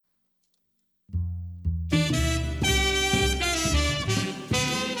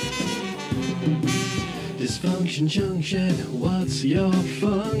Dysfunction Junction, what's your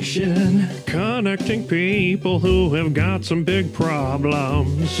function? Connecting people who have got some big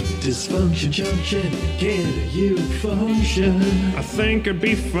problems. Dysfunction Junction, can you function? I think it'd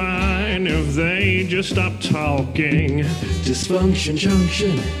be fine if they just stopped talking. Dysfunction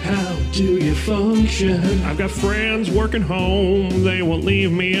Junction, how do you function? I've got friends working home, they won't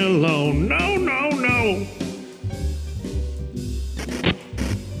leave me alone. No, no, no.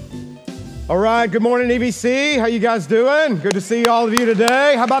 All right, good morning, EBC. How you guys doing? Good to see all of you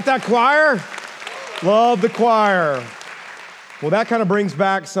today. How about that choir? Love the choir. Well, that kind of brings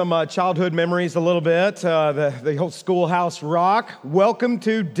back some childhood memories a little bit, the whole schoolhouse rock. Welcome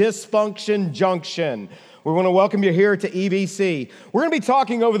to Dysfunction Junction. We want to welcome you here to EBC. We're going to be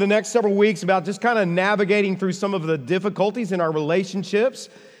talking over the next several weeks about just kind of navigating through some of the difficulties in our relationships.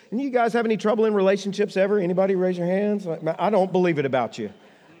 And you guys have any trouble in relationships ever? Anybody raise your hands? I don't believe it about you.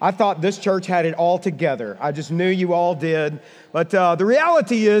 I thought this church had it all together. I just knew you all did. But the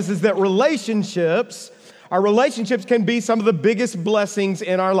reality is that our relationships can be some of the biggest blessings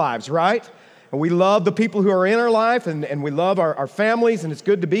in our lives, right? And we love the people who are in our life, and we love our families, and it's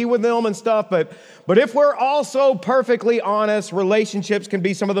good to be with them and stuff. But if we're also perfectly honest, relationships can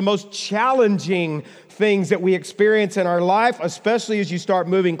be some of the most challenging things that we experience in our life, especially as you start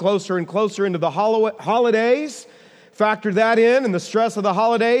moving closer and closer into the holidays. Factor that in and the stress of the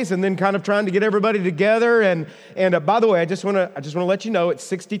holidays, and then kind of trying to get everybody together. And by the way, I just want to let you know it's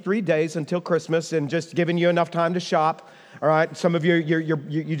 63 days until Christmas, and just giving you enough time to shop. All right, some of you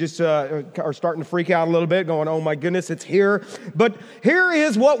just are starting to freak out a little bit, going, "Oh my goodness, it's here." But here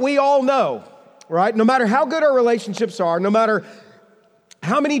is what we all know, right? No matter how good our relationships are, no matter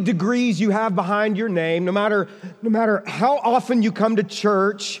how many degrees you have behind your name, no matter how often you come to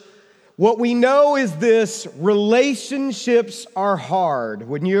church. What we know is this: relationships are hard.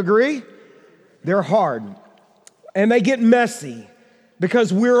 Wouldn't you agree? They're hard. And they get messy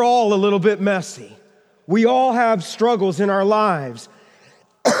because we're all a little bit messy. We all have struggles in our lives.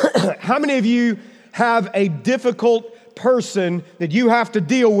 How many of you have a difficult person that you have to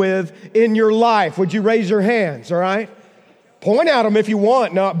deal with in your life? Would you raise your hands, all right? Point at them if you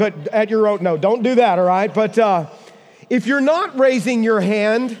want, no, but at your own, no, don't do that, all right? But if you're not raising your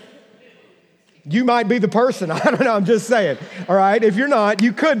hand, you might be the person. I don't know, I'm just saying. All right, if you're not,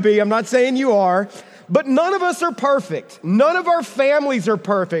 you could be. I'm not saying you are. But none of us are perfect. None of our families are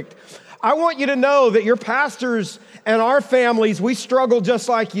perfect. I want you to know that your pastors and our families, we struggle just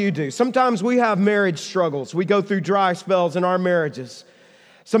like you do. Sometimes we have marriage struggles. We go through dry spells in our marriages.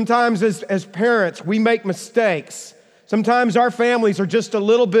 Sometimes as parents, we make mistakes. Sometimes our families are just a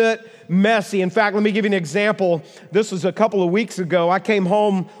little bit messy. In fact, let me give you an example. This was a couple of weeks ago. I came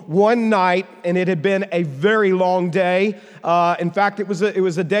home one night, and it had been a very long day. In fact, it was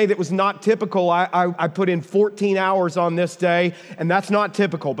a day that was not typical. I put in 14 hours on this day, and that's not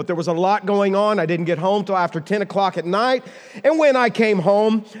typical. But there was a lot going on. I didn't get home till after 10 o'clock at night. And when I came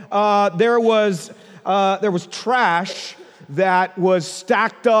home, there was trash that was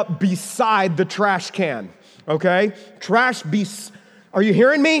stacked up beside the trash can. Okay? Are you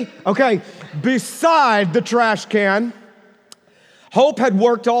hearing me? Okay, beside the trash can. Hope had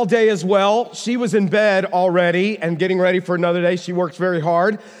worked all day as well. She was in bed already and getting ready for another day. She works very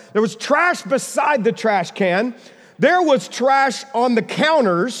hard. There was trash beside the trash can. There was trash on the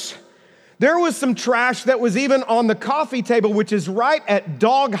counters. There was some trash that was even on the coffee table, which is right at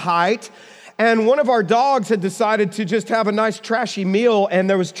dog height. And one of our dogs had decided to just have a nice trashy meal, and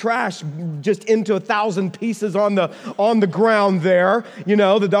there was trash just into 1,000 pieces on the ground there. You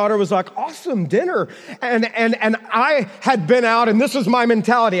know, the daughter was like, "Awesome dinner." And I had been out, and this was my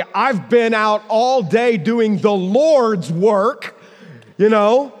mentality. I've been out all day doing the Lord's work, you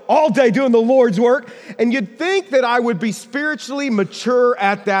know, all day doing the Lord's work. And you'd think that I would be spiritually mature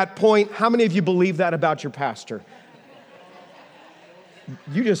at that point. How many of you believe that about your pastor?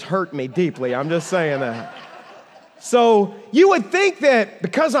 You just hurt me deeply. I'm just saying that. So you would think that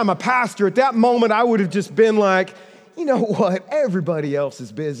because I'm a pastor, at that moment, I would have just been like, you know what? Everybody else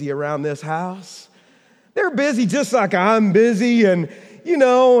is busy around this house. They're busy just like I'm busy. And you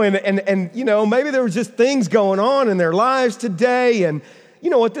know, maybe there was just things going on in their lives today. And you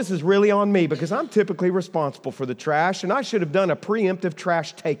know what? This is really on me because I'm typically responsible for the trash, and I should have done a preemptive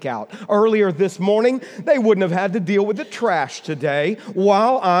trash takeout earlier this morning. They wouldn't have had to deal with the trash today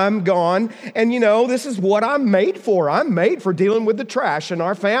while I'm gone. And you know, this is what I'm made for. I'm made for dealing with the trash in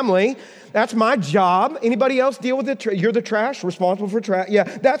our family. That's my job. Anybody else deal with it? You're the trash, responsible for trash. Yeah,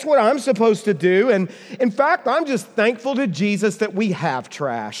 that's what I'm supposed to do. And in fact, I'm just thankful to Jesus that we have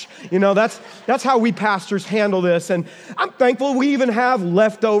trash. You know, that's how we pastors handle this. And I'm thankful we even have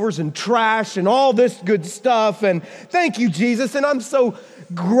leftovers and trash and all this good stuff. And thank you, Jesus. And I'm so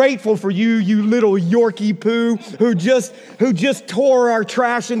grateful for you, you little Yorkie poo who just tore our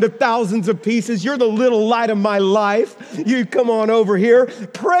trash into thousands of pieces. You're the little light of my life. You come on over here.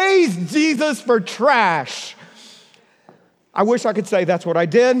 Praise Jesus for trash. I wish I could say that's what I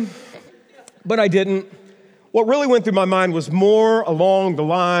did, but I didn't. What really went through my mind was more along the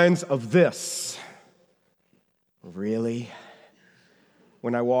lines of this. Really?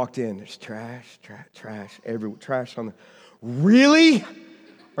 When I walked in, there's trash everywhere, trash on the... Really?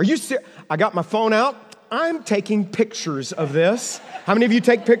 Are you serious? I got my phone out. I'm taking pictures of this. How many of you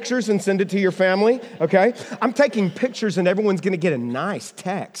take pictures and send it to your family? Okay. I'm taking pictures and everyone's going to get a nice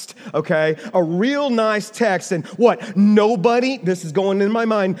text. Okay. A real nice text. And what? Nobody, this is going in my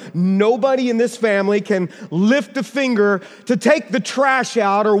mind, nobody in this family can lift a finger to take the trash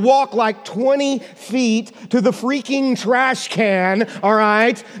out or walk like 20 feet to the freaking trash can. All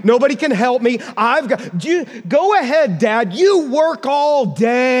right. Nobody can help me. Go ahead, Dad. You work all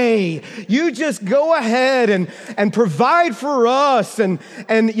day. You just go ahead and provide for us. And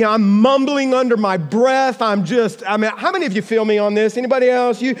you know, I'm mumbling under my breath. How many of you feel me on this? Anybody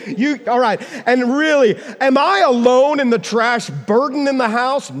else? You, all right. And really, am I alone in the trash burden in the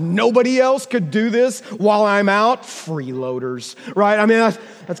house? Nobody else could do this while I'm out? Freeloaders, right? I mean,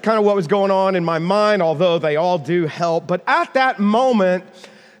 that's kind of what was going on in my mind, although they all do help. But at that moment,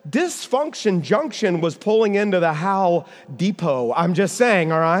 Dysfunction Junction was pulling into the Howell Depot. I'm just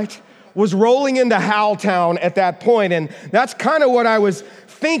saying, all right? Was rolling into Howelltown at that point, and that's kind of what I was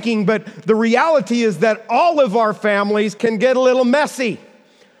thinking, but the reality is that all of our families can get a little messy.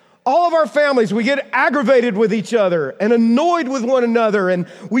 All of our families, we get aggravated with each other and annoyed with one another, and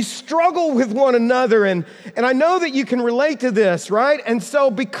we struggle with one another, and I know that you can relate to this, right? And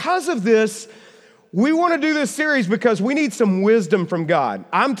so because of this, we want to do this series because we need some wisdom from God.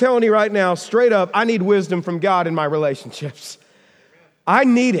 I'm telling you right now, straight up, I need wisdom from God in my relationships. I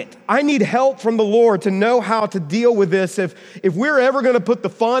need it. I need help from the Lord to know how to deal with this. If we're ever going to put the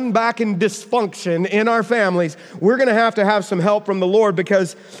fun back in dysfunction in our families, we're going to have some help from the Lord,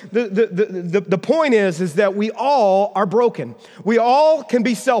 because the point is that we all are broken. We all can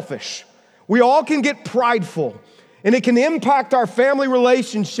be selfish. We all can get prideful. And it can impact our family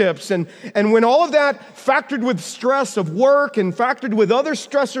relationships. And when all of that factored with stress of work and factored with other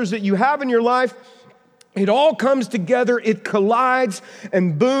stressors that you have in your life, it all comes together, it collides,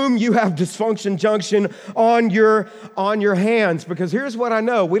 and boom, you have Dysfunction Junction on your hands. Because here's what I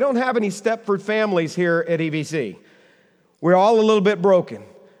know. We don't have any Stepford families here at EVC. We're all a little bit broken,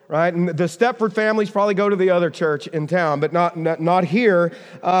 right? And the Stepford families probably go to the other church in town, but not here.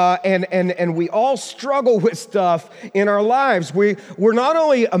 And we all struggle with stuff in our lives. We're not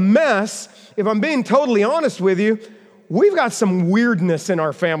only a mess, if I'm being totally honest with you, we've got some weirdness in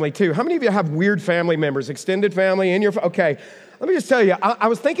our family too. How many of you have weird family members, extended family in your, okay. Let me just tell you, I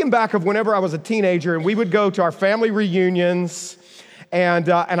was thinking back of whenever I was a teenager and we would go to our family reunions, and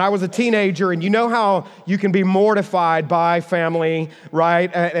I was a teenager, and you know how you can be mortified by family, right?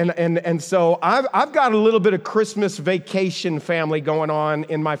 And so I've got a little bit of Christmas vacation family going on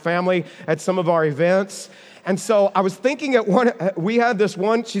in my family at some of our events. And so I was thinking we had this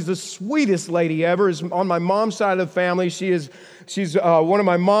one, she's the sweetest lady ever, is on my mom's side of the family. she's one of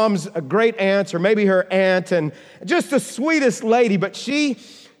my mom's great aunts, or maybe her aunt, and just the sweetest lady, but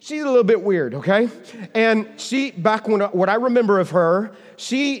she's a little bit weird, okay? And what I remember of her,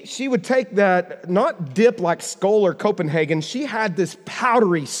 she would take that, not dip like Skoal or Copenhagen, she had this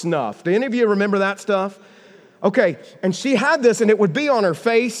powdery snuff. Do any of you remember that stuff? Okay, and she had this, and it would be on her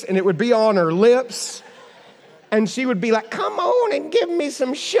face, and it would be on her lips, and she would be like, come on and give me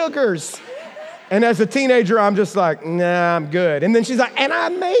some sugars. And as a teenager, I'm just like, nah, I'm good. And then she's like, and I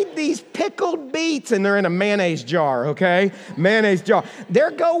made these pickled beets, and they're in a mayonnaise jar, okay? Mayonnaise jar.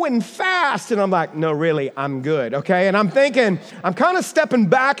 They're going fast. And I'm like, no, really, I'm good, okay? And I'm thinking, I'm kind of stepping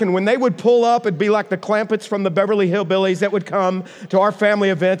back, and when they would pull up, it'd be like the Clampetts from the Beverly Hillbillies that would come to our family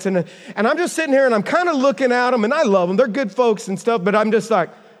events. And I'm just sitting here, and I'm kind of looking at them, and I love them. They're good folks and stuff, but I'm just like,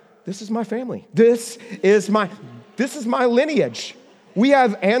 this is my family. This is my lineage. We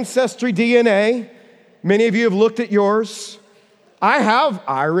have ancestry DNA. Many of you have looked at yours. I have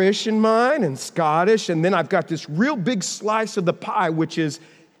Irish in mine and Scottish, and then I've got this real big slice of the pie, which is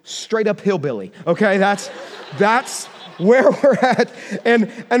straight up hillbilly. Okay, that's where we're at.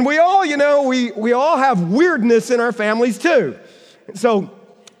 And we all, we all have weirdness in our families too. So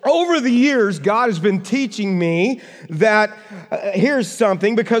Over the years, God has been teaching me that here's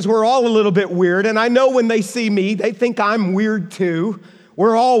something, because we're all a little bit weird, and I know when they see me, they think I'm weird too.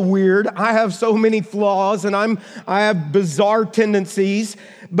 We're all weird. I have so many flaws, and I have bizarre tendencies.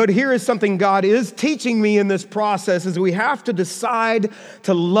 But here is something God is teaching me in this process, is we have to decide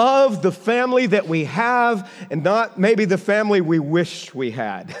to love the family that we have and not maybe the family we wish we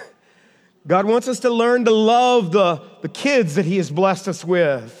had. God wants us to learn to love the kids that He has blessed us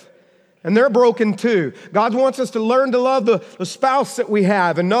with. And they're broken too. God wants us to learn to love the spouse that we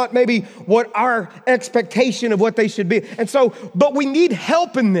have and not maybe what our expectation of what they should be. And so, but we need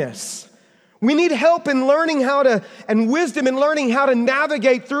help in this. We need help in learning and wisdom in learning how to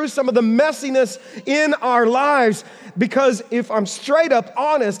navigate through some of the messiness in our lives. Because if I'm straight up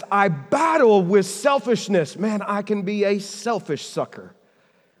honest, I battle with selfishness. Man, I can be a selfish sucker.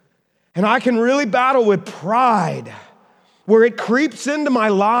 And I can really battle with pride where it creeps into my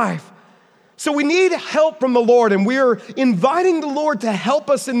life. So we need help from the Lord, and we're inviting the Lord to help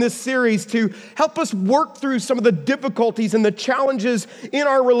us in this series, to help us work through some of the difficulties and the challenges in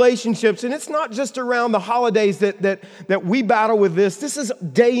our relationships. And it's not just around the holidays that we battle with this. This is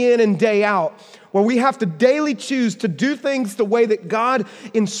day in and day out, where we have to daily choose to do things the way that God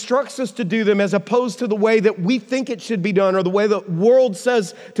instructs us to do them, as opposed to the way that we think it should be done or the way the world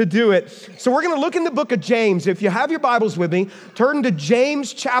says to do it. So we're going to look in the book of James. If you have your Bibles with me, turn to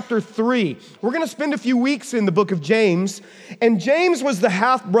James chapter 3. We're going to spend a few weeks in the book of James. And James was the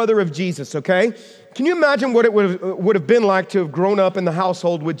half-brother of Jesus, okay? Can you imagine what it would have been like to have grown up in the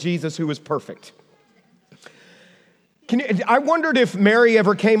household with Jesus, who was perfect? I wondered if Mary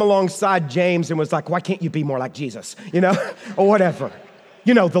ever came alongside James and was like, why can't you be more like Jesus? Or whatever.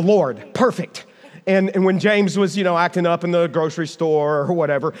 The Lord, perfect. And when James was, acting up in the grocery store or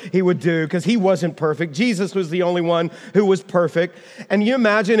whatever he would do, because he wasn't perfect. Jesus was the only one who was perfect. And you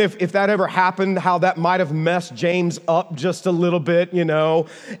imagine if that ever happened, how that might have messed James up just a little bit,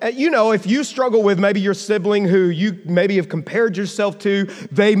 if you struggle with maybe your sibling who you maybe have compared yourself to,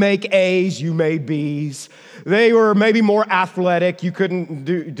 they make A's, you made B's. They were maybe more athletic. You couldn't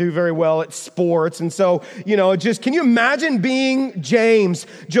do very well at sports. And so, can you imagine being James?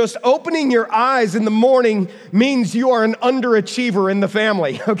 Just opening your eyes in the morning means you are an underachiever in the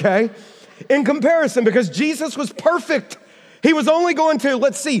family, okay? In comparison, because Jesus was perfect. He was only going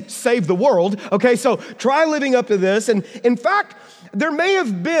to, save the world, okay? So try living up to this. And in fact, there may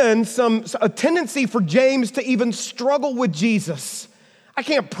have been a tendency for James to even struggle with Jesus. I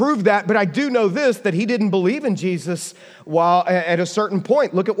can't prove that, but I do know this, that he didn't believe in Jesus while at a certain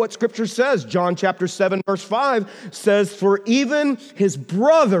point. Look at what Scripture says. John chapter 7, verse 5 says, for even his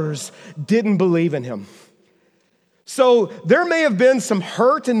brothers didn't believe in him. So there may have been some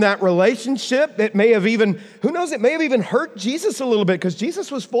hurt in that relationship. It may have even, who knows, it may have even hurt Jesus a little bit, because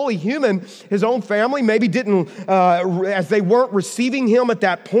Jesus was fully human. His own family maybe didn't, as they weren't receiving him at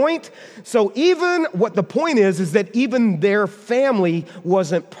that point. So even what the point is that even their family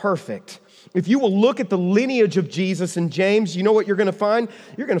wasn't perfect. If you will look at the lineage of Jesus and James, you know what you're going to find?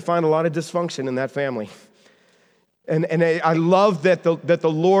 You're going to find a lot of dysfunction in that family. And I love that the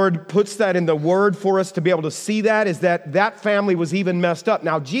Lord puts that in the Word for us to be able to see that, is that family was even messed up.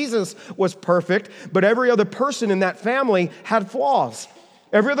 Now, Jesus was perfect, but every other person in that family had flaws.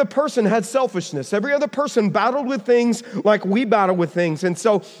 Every other person had selfishness. Every other person battled with things like we battle with things. And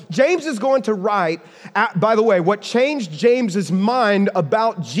so James is going to write, by the way, what changed James's mind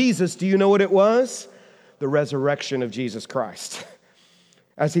about Jesus, do you know what it was? The resurrection of Jesus Christ.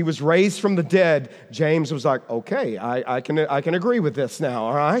 As he was raised from the dead, James was like, okay, I can agree with this now,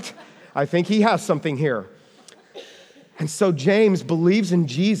 all right? I think he has something here. And so James believes in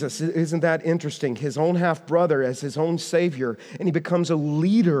Jesus. Isn't that interesting? His own half-brother as his own Savior, and he becomes a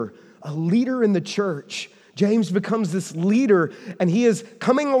leader in the church. James becomes this leader, and he is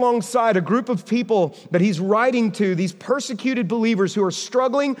coming alongside a group of people that he's writing to, these persecuted believers who are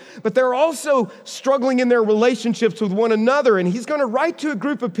struggling, but they're also struggling in their relationships with one another. And he's going to write to a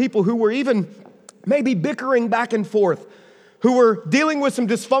group of people who were even maybe bickering back and forth, who were dealing with some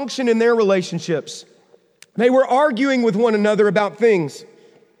dysfunction in their relationships. They were arguing with one another about things.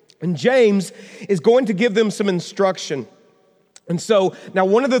 And James is going to give them some instruction. And so now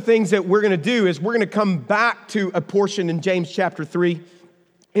one of the things that we're going to do is we're going to come back to a portion in James chapter 3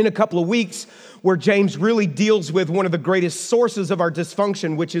 in a couple of weeks where James really deals with one of the greatest sources of our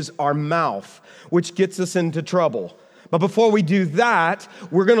dysfunction, which is our mouth, which gets us into trouble. But before we do that,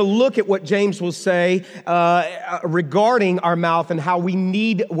 we're going to look at what James will say regarding our mouth and how we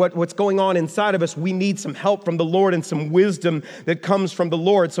need what's going on inside of us. We need some help from the Lord and some wisdom that comes from the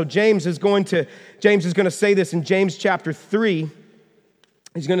Lord. So James is going to say this in James chapter 3.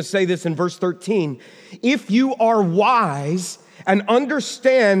 He's going to say this in verse 13. If you are wise and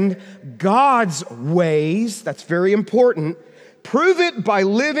understand God's ways, that's very important, prove it by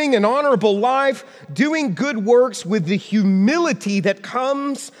living an honorable life, doing good works with the humility that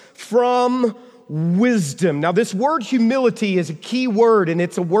comes from wisdom. Now, this word humility is a key word, and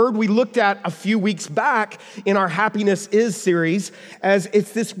it's a word we looked at a few weeks back in our Happiness Is series, as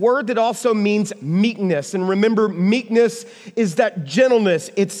it's this word that also means meekness. And remember, meekness is that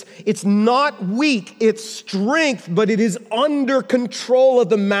gentleness. It's not weak, it's strength, but it is under control of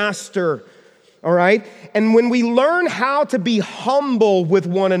the master. All right? And when we learn how to be humble with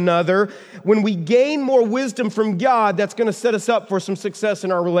one another, when we gain more wisdom from God, that's going to set us up for some success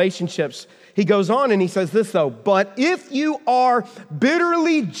in our relationships. He goes on and he says this though, but if you are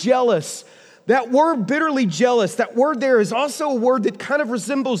bitterly jealous, that word bitterly jealous, that word there is also a word that kind of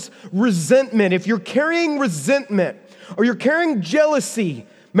resembles resentment. If you're carrying resentment or you're carrying jealousy,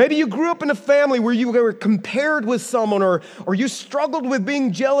 maybe you grew up in a family where you were compared with someone, or you struggled with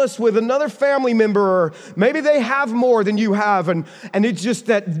being jealous with another family member, or maybe they have more than you have, and it's just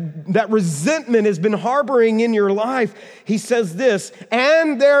that resentment has been harboring in your life. He says this,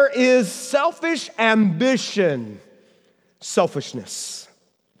 and there is selfish ambition, selfishness.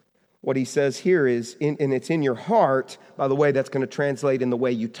 What he says here is, and it's in your heart, by the way, that's going to translate in the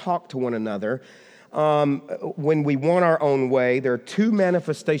way you talk to one another. When we want our own way, there are two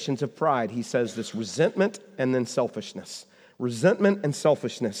manifestations of pride. He says this: resentment and then selfishness. Resentment and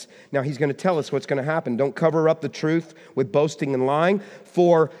selfishness. Now, he's going to tell us what's going to happen. Don't cover up the truth with boasting and lying.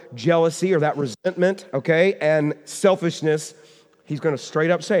 For jealousy or that resentment, okay, and selfishness, he's going to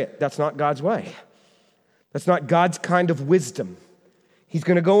straight up say it. That's not God's way. That's not God's kind of wisdom. He's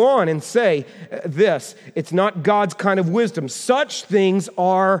going to go on and say this: it's not God's kind of wisdom. Such things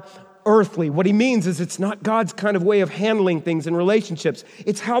are earthly. What he means is it's not God's kind of way of handling things in relationships.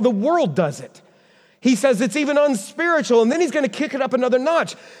 It's how the world does it. He says it's even unspiritual, and then he's going to kick it up another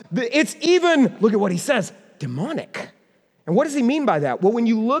notch. It's even, look at what he says, demonic. And what does he mean by that? Well, when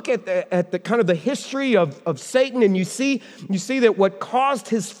you look at the kind of the history of Satan, and you see that what caused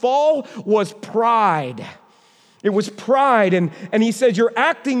his fall was pride. It was pride, and he says you're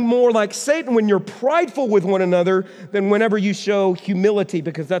acting more like Satan when you're prideful with one another than whenever you show humility,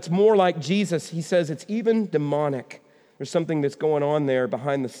 because that's more like Jesus. He says it's even demonic. There's something that's going on there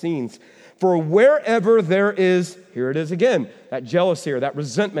behind the scenes. For wherever there is, here it is again, that jealousy or that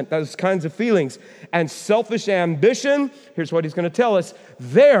resentment, those kinds of feelings, and selfish ambition, here's what he's going to tell us,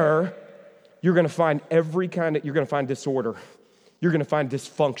 there you're going to find you're going to find disorder. You're going to find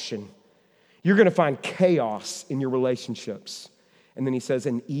dysfunction. You're going to find chaos in your relationships. And then he says,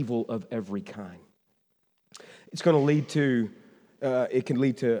 an evil of every kind. It's going to lead to, it can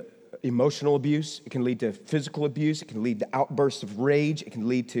lead to emotional abuse. It can lead to physical abuse. It can lead to outbursts of rage. It can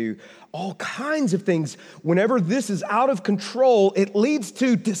lead to all kinds of things. Whenever this is out of control, it leads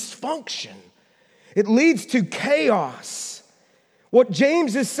to dysfunction. It leads to chaos. What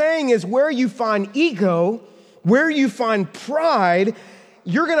James is saying is where you find ego, where you find pride,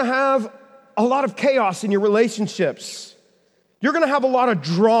 you're going to have a lot of chaos in your relationships. You're going to have a lot of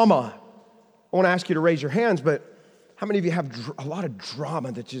drama. I want to ask you to raise your hands, but how many of you have a lot of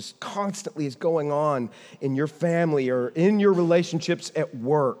drama that just constantly is going on in your family or in your relationships at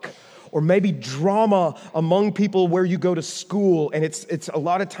work? Or maybe drama among people where you go to school, and it's a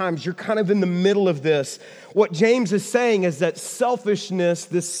lot of times you're kind of in the middle of this. What James is saying is that selfishness,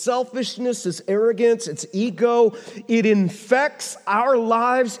 this arrogance, it's ego, it infects our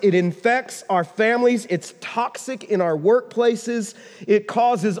lives, it infects our families, it's toxic in our workplaces, it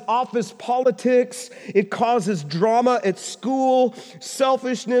causes office politics, it causes drama at school,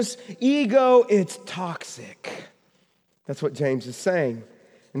 selfishness, ego, it's toxic. That's what James is saying.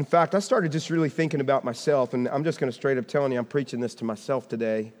 In fact, I started just really thinking about myself, and I'm just going to straight up telling you, I'm preaching this to myself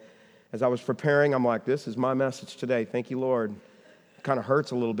today. As I was preparing, I'm like, this is my message today. Thank you, Lord. It kind of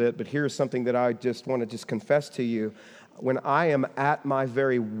hurts a little bit, but here's something that I just want to just confess to you. When I am at my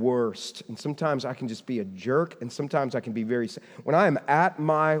very worst, and sometimes I can just be a jerk, and sometimes I can be when I am at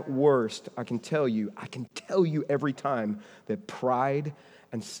my worst, I can tell you every time that pride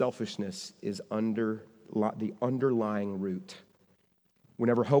and selfishness is under the underlying root.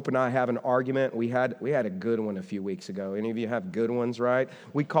 Whenever Hope and I have an argument, we had a good one a few weeks ago. Any of you have good ones, right?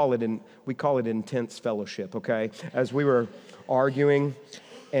 We call it intense fellowship, okay? As we were arguing,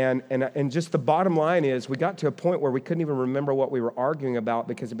 and just the bottom line is we got to a point where we couldn't even remember what we were arguing about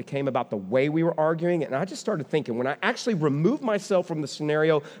because it became about the way we were arguing. And I just started thinking, when I actually removed myself from the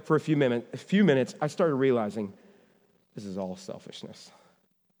scenario for a few minutes, I started realizing this is all selfishness.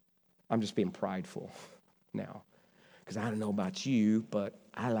 I'm just being prideful now. because I don't know about you, but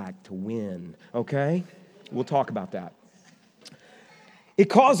I like to win, okay? We'll talk about that. It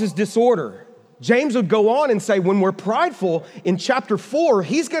causes disorder. James would go on and say, when we're prideful, in chapter 4,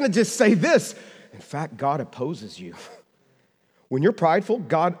 he's going to just say this. In fact, God opposes you. When you're prideful,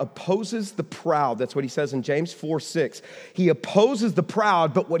 God opposes the proud. That's what he says in James 4:6. He opposes the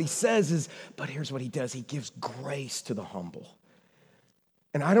proud, but what he says is, but here's what he does. He gives grace to the humble.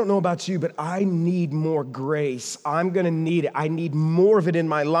 And I don't know about you, but I need more grace. I'm going to need it. I need more of it in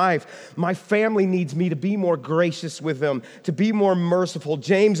my life. My family needs me to be more gracious with them, to be more merciful.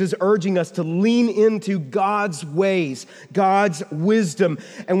 James is urging us to lean into God's ways, God's wisdom.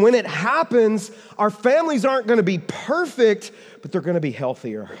 And when it happens, our families aren't going to be perfect, but they're going to be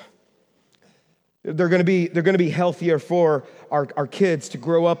healthier. They're going to be healthier for our kids to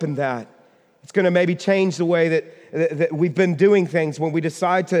grow up in that. It's going to maybe change the way that we've been doing things when we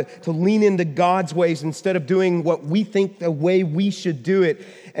decide to lean into God's ways instead of doing what we think the way we should do it.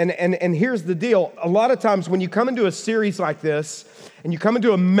 And here's the deal. A lot of times when you come into a series like this and you come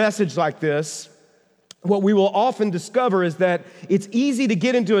into a message like this, what we will often discover is that it's easy to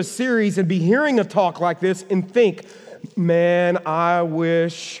get into a series and be hearing a talk like this and think, man, I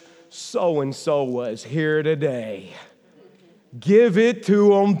wish so-and-so was here today. Give it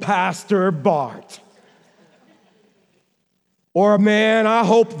to him, Pastor Bart. Or, man, I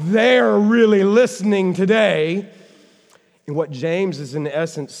hope they're really listening today. And what James is in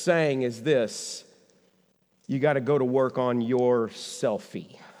essence saying is this: you got to go to work on your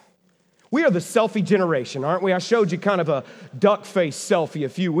selfie. We are the selfie generation, aren't we? I showed you kind of a duck face selfie a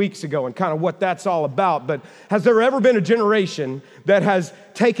few weeks ago and kind of what that's all about. But has there ever been a generation that has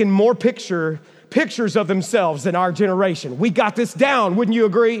taken more pictures of themselves than our generation? We got this down, wouldn't you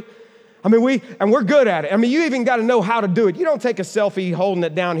agree? I mean, we're good at it. I mean, you even got to know how to do it. You don't take a selfie holding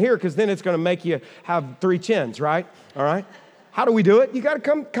it down here because then it's going to make you have 3 chins, right? All right? How do we do it? You got to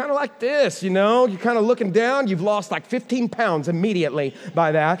come kind of like this, you know? You're kind of looking down. You've lost like 15 pounds immediately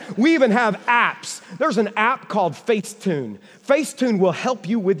by that. We even have apps. There's an app called Facetune. Facetune will help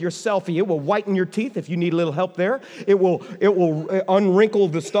you with your selfie. It will whiten your teeth if you need a little help there. It will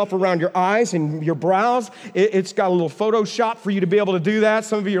unwrinkle the stuff around your eyes and your brows. It's got a little Photoshop for you to be able to do that.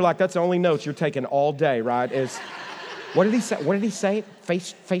 Some of you are like, that's the only notes you're taking all day, right? What did he say? What did he say?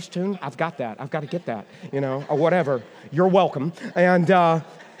 Facetune? I've got that. I've got to get that, you know, or whatever. You're welcome. And,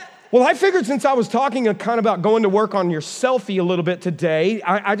 well, I figured since I was talking kind of about going to work on your selfie a little bit today,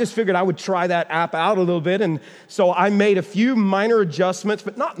 I just figured I would try that app out a little bit. And so I made a few minor adjustments,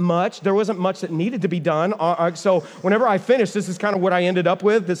 but not much. There wasn't much that needed to be done. So whenever I finished, this is kind of what I ended up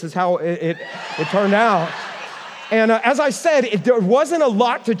with. This is how it turned out. And as I said, there wasn't a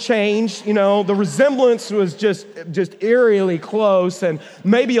lot to change. You know, the resemblance was just eerily close and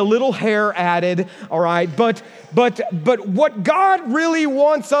maybe a little hair added, all right? But what God really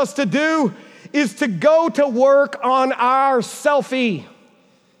wants us to do is to go to work on our selfie.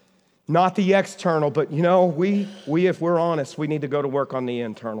 Not the external, but you know, we if we're honest, we need to go to work on the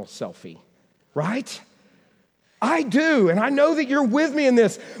internal selfie, right? I do, and I know that you're with me in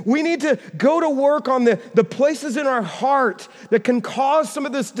this. We need to go to work on the places in our heart that can cause some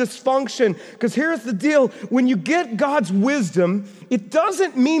of this dysfunction. Because here's the deal. When you get God's wisdom, it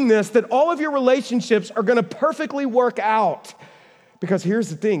doesn't mean that all of your relationships are going to perfectly work out. Because here's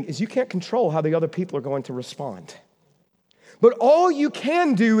the thing, is you can't control how the other people are going to respond. But all you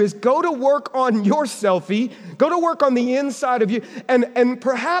can do is go to work on your selfie, go to work on the inside of you, and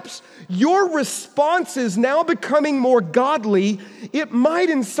perhaps your response is now becoming more godly. It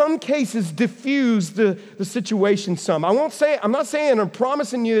might, in some cases, diffuse the situation some. I'm not saying I'm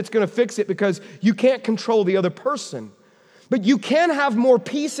promising you it's going to fix it because you can't control the other person. But you can have more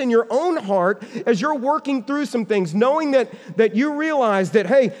peace in your own heart as you're working through some things, knowing that you realize that,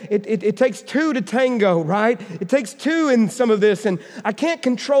 hey, it takes 2 to tango, right? It takes 2 in some of this, and I can't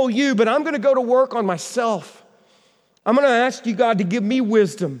control you, but I'm going to go to work on myself. I'm going to ask you, God, to give me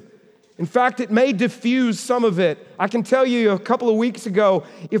wisdom. In fact, it may diffuse some of it. I can tell you a couple of weeks ago,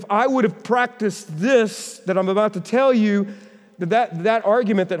 if I would have practiced this that I'm about to tell you, that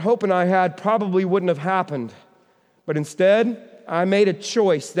argument that Hope and I had probably wouldn't have happened. But instead, I made a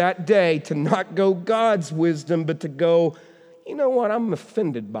choice that day to not go God's wisdom, but to go, you know what, I'm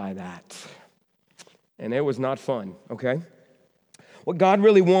offended by that. And it was not fun, okay? What God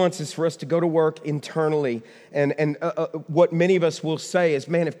really wants is for us to go to work internally. And what many of us will say is,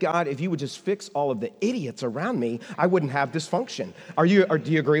 man, if you would just fix all of the idiots around me, I wouldn't have dysfunction.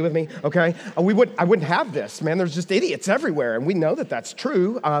 Do you agree with me? Okay. I wouldn't have this, man. There's just idiots everywhere. And we know that that's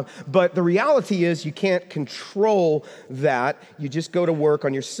true. But the reality is you can't control that. You just go to work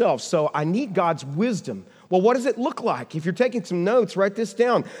on yourself. So I need God's wisdom. Well, what does it look like? If you're taking some notes, write this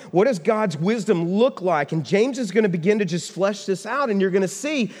down. What does God's wisdom look like? And James is going to begin to just flesh this out, and you're going to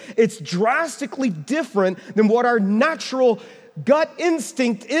see it's drastically different than what our natural gut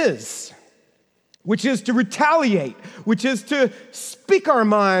instinct is, which is to retaliate, which is to speak our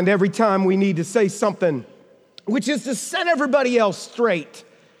mind every time we need to say something, which is to set everybody else straight,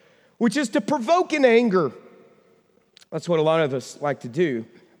 which is to provoke in anger. That's what a lot of us like to do.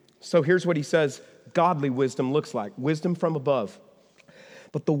 So here's what he says godly wisdom looks like. Wisdom from above.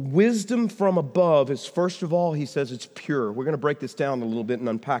 But the wisdom from above is, first of all, he says it's pure. We're going to break this down a little bit and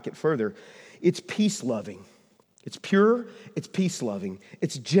unpack it further. It's peace-loving. It's pure, it's peace-loving.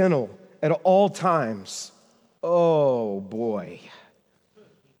 It's gentle at all times. Oh, boy.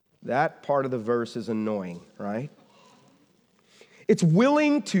 That part of the verse is annoying, right? It's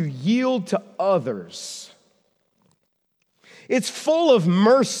willing to yield to others. It's full of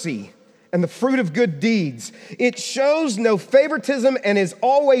mercy and the fruit of good deeds. It shows no favoritism and is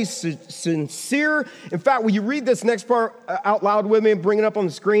always sincere. In fact, will you read this next part out loud with me and bring it up on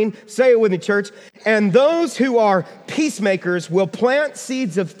the screen? Say it with me, church. And those who are peacemakers will plant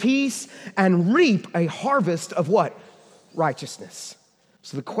seeds of peace and reap a harvest of what? Righteousness.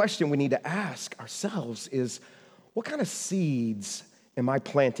 So the question we need to ask ourselves is, what kind of seeds am I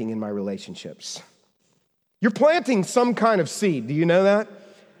planting in my relationships? You're planting some kind of seed. Do you know that?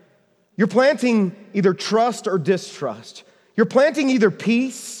 You're planting either trust or distrust. You're planting either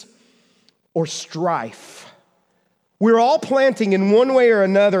peace or strife. We're all planting in one way or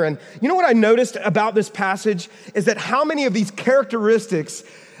another. And you know what I noticed about this passage is that how many of these characteristics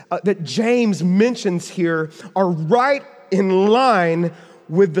that James mentions here are right in line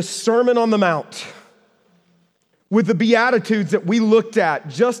with the Sermon on the Mount, with the Beatitudes that we looked at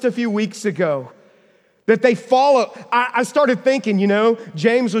just a few weeks ago. That they follow. I started thinking,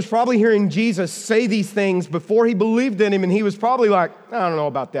 James was probably hearing Jesus say these things before he believed in him, and he was probably like, I don't know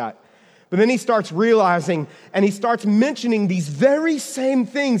about that. But then he starts realizing, and he starts mentioning these very same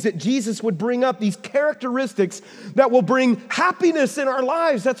things that Jesus would bring up, these characteristics that will bring happiness in our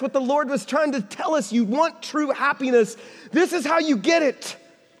lives. That's what the Lord was trying to tell us. You want true happiness. This is how you get it.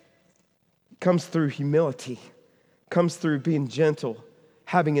 It comes through humility, comes through being gentle,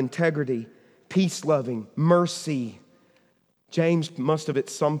 having integrity, peace-loving, mercy. James must have at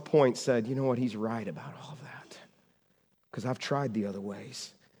some point said, you know what, he's right about all of that. Because I've tried the other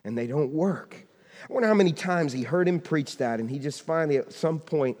ways, and they don't work. I wonder how many times he heard him preach that, and he just finally at some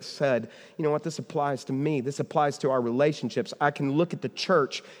point said, you know what, this applies to me. This applies to our relationships. I can look at the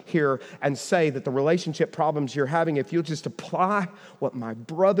church here and say that the relationship problems you're having, if you'll just apply what my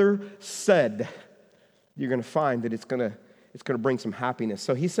brother said, you're going to find that it's going to bring some happiness.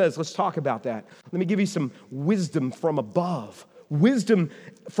 So he says, let's talk about that. Let me give you some wisdom from above. Wisdom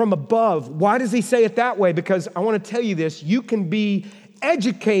from above. Why does he say it that way? Because I want to tell you this, you can be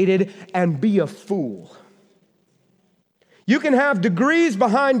educated and be a fool. You can have degrees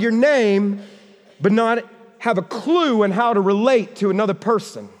behind your name, but not have a clue on how to relate to another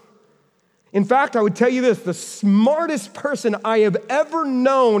person. In fact, I would tell you this, the smartest person I have ever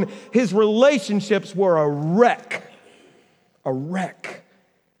known, his relationships were a wreck.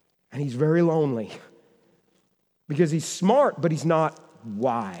 And he's very lonely because he's smart, but he's not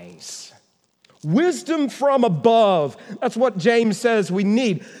wise. Wisdom from above. That's what James says we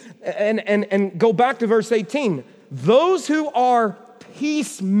need. And go back to verse 18. Those who are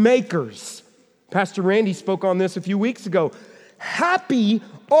peacemakers. Pastor Randy spoke on this a few weeks ago. Happy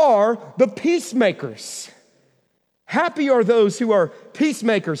are the peacemakers. Happy are those who are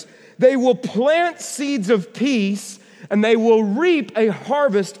peacemakers. They will plant seeds of peace and they will reap a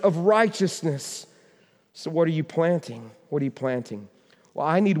harvest of righteousness. So what are you planting? What are you planting? Well,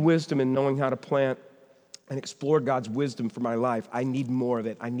 I need wisdom in knowing how to plant and explore God's wisdom for my life. I need more of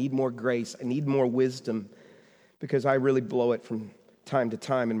it. I need more grace. I need more wisdom because I really blow it from time to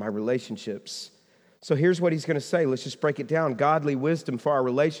time in my relationships. So here's what he's going to say. Let's just break it down. Godly wisdom for our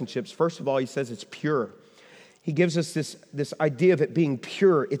relationships. First of all, he says it's pure. He gives us this idea of it being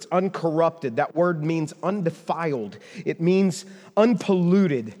pure. It's uncorrupted. That word means undefiled. It means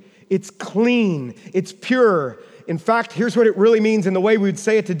unpolluted. It's clean. It's pure. In fact, here's what it really means in the way we would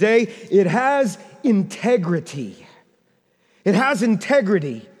say it today. It has integrity. It has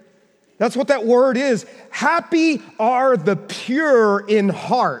integrity. That's what that word is. Happy are the pure in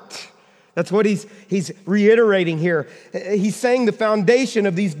heart. That's what he's reiterating here. He's saying the foundation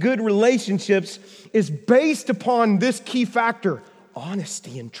of these good relationships is based upon this key factor,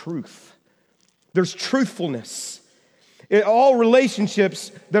 honesty and truth. There's truthfulness. All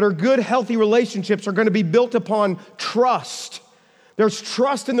relationships that are good, healthy relationships are going to be built upon trust. There's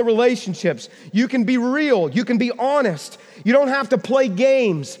trust in the relationships. You can be real. You can be honest. You don't have to play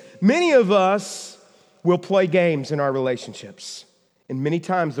games. Many of us will play games in our relationships. And many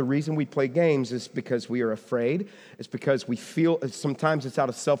times the reason we play games is because we are afraid. It's because we feel, sometimes it's out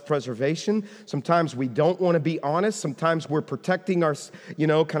of self-preservation. Sometimes we don't want to be honest. Sometimes we're protecting our,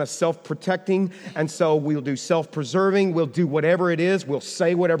 kind of self-protecting. And so we'll do self-preserving. We'll do whatever it is. We'll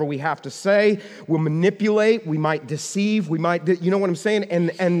say whatever we have to say. We'll manipulate. We might deceive. We might, you know what I'm saying?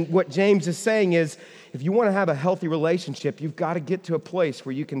 And what James is saying is, if you want to have a healthy relationship, you've got to get to a place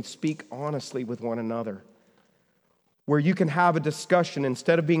where you can speak honestly with one another, where you can have a discussion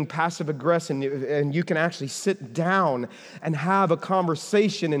instead of being passive-aggressive, and you can actually sit down and have a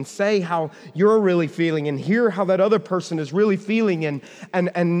conversation and say how you're really feeling and hear how that other person is really feeling and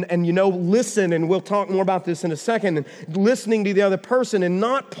listen, and we'll talk more about this in a second, and listening to the other person and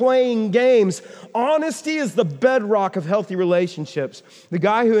not playing games. Honesty is the bedrock of healthy relationships. The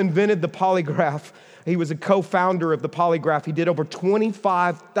guy who invented the polygraph, he was a co-founder of the polygraph. He did over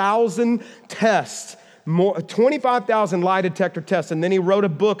 25,000 tests. 25,000 lie detector tests, and then he wrote a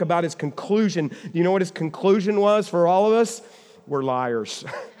book about his conclusion. Do you know what his conclusion was for all of us? We're liars.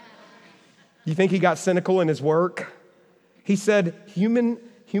 You think he got cynical in his work? He said,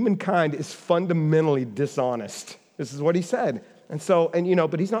 humankind is fundamentally dishonest. This is what he said.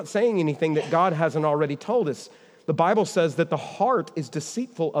 But he's not saying anything that God hasn't already told us. The Bible says that the heart is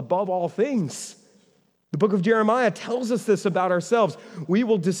deceitful above all things. The book of Jeremiah tells us this about ourselves. We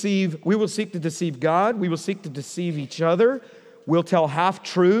will seek to deceive God. We will seek to deceive each other. We'll tell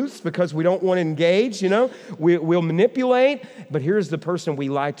half-truths because we don't want to engage, We'll manipulate. But here's the person we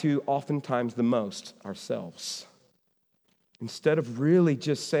lie to oftentimes the most, ourselves. Instead of really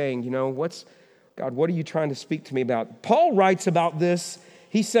just saying, God, what are you trying to speak to me about? Paul writes about this.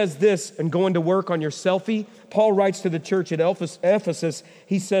 He says this, and going to work on your selfie. Paul writes to the church at Ephesus.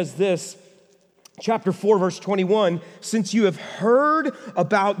 He says this, Chapter 4, verse 21, since you have heard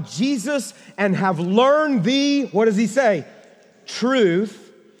about Jesus and have learned what does he say?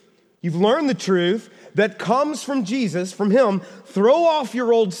 Truth. You've learned the truth that comes from Jesus, from him. Throw off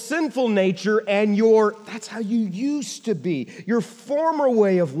your old sinful nature and that's how you used to be, your former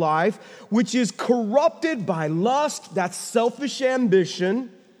way of life, which is corrupted by lust, that's selfish ambition.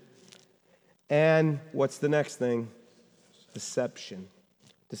 And what's the next thing? Deception.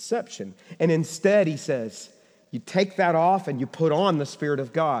 And instead, he says, you take that off and you put on the Spirit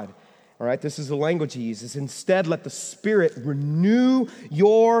of God. All right, this is the language he uses. Instead, let the Spirit renew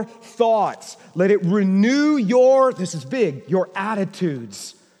your thoughts. Let it renew this is big, your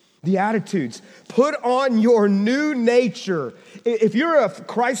attitudes. The attitudes. Put on your new nature. If you're a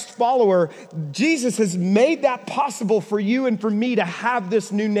Christ follower, Jesus has made that possible for you and for me to have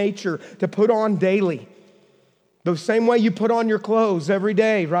this new nature to put on daily. The same way you put on your clothes every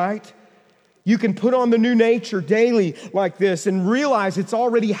day, right? You can put on the new nature daily like this and realize it's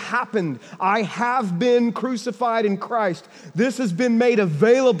already happened. I have been crucified in Christ. This has been made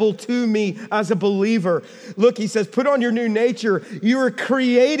available to me as a believer. Look, he says, put on your new nature. You are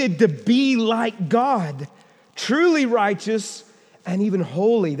created to be like God, truly righteous and even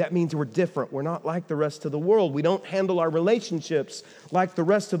holy. That means we're different. We're not like the rest of the world. We don't handle our relationships like the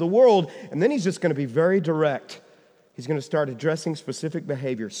rest of the world. And then he's just going to be very direct. He's going to start addressing specific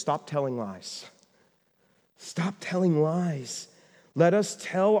behavior. Stop telling lies. Stop telling lies. Let us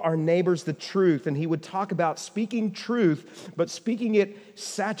tell our neighbors the truth. And he would talk about speaking truth, but speaking it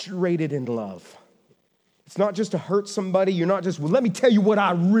saturated in love. It's not just to hurt somebody. You're not just, let me tell you what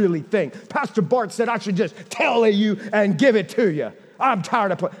I really think. Pastor Bart said I should just tell you and give it to you. I'm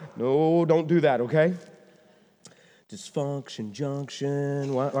tired of playing. No, don't do that, okay? Dysfunction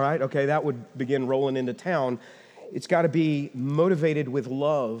Junction. All right, okay, that would begin rolling into town. It's got to be motivated with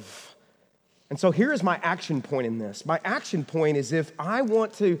love. And so here is my action point in this. My action point is if I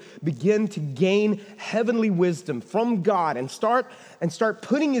want to begin to gain heavenly wisdom from God and start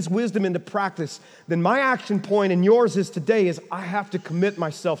putting his wisdom into practice, then my action point and yours is today is I have to commit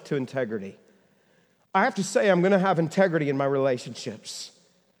myself to integrity. I have to say I'm going to have integrity in my relationships.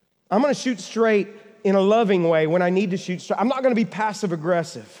 I'm going to shoot straight in a loving way when I need to shoot straight. I'm not going to be passive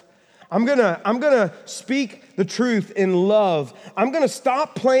aggressive. I'm gonna speak the truth in love. I'm gonna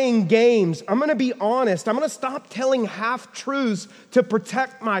stop playing games. I'm gonna be honest. I'm gonna stop telling half-truths to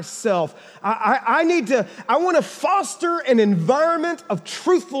protect myself. I want to foster an environment of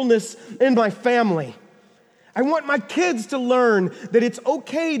truthfulness in my family. I want my kids to learn that it's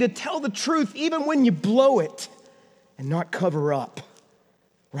okay to tell the truth even when you blow it and not cover up,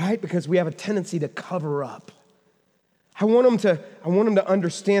 right? Because we have a tendency to cover up. I want them to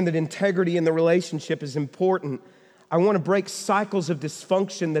understand that integrity in the relationship is important. I want to break cycles of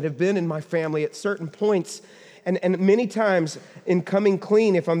dysfunction that have been in my family at certain points. And many times in coming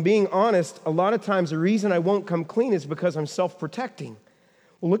clean, if I'm being honest, a lot of times the reason I won't come clean is because I'm self-protecting.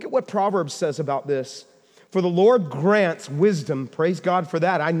 Well, look at what Proverbs says about this. For the Lord grants wisdom. Praise God for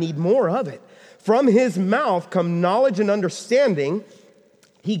that. I need more of it. From his mouth come knowledge and understanding.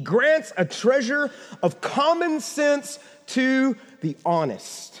 He grants a treasure of common sense to the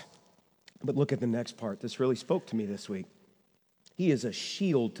honest. But look at the next part. This really spoke to me this week. He is a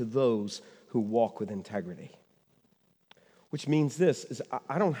shield to those who walk with integrity. Which means this, is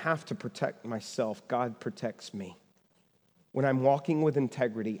I don't have to protect myself. God protects me. When I'm walking with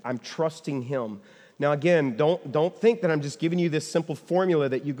integrity, I'm trusting him. Now again, don't think that I'm just giving you this simple formula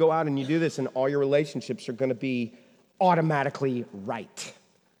that you go out and you do this and all your relationships are going to be automatically right.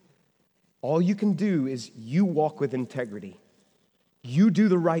 All you can do is you walk with integrity. You do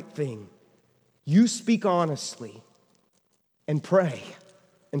the right thing. You speak honestly and pray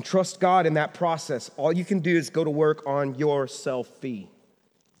and trust God in that process. All you can do is go to work on yourself,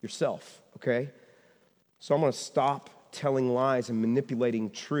 okay? So I'm going to stop telling lies and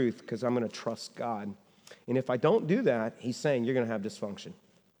manipulating truth because I'm going to trust God. And if I don't do that, he's saying you're going to have dysfunction.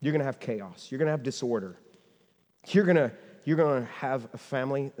 You're going to have chaos. You're going to have disorder. You're going to have a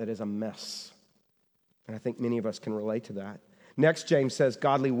family that is a mess. And I think many of us can relate to that. Next, James says,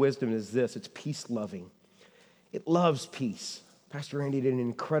 godly wisdom is this. It's peace-loving. It loves peace. Pastor Andy did an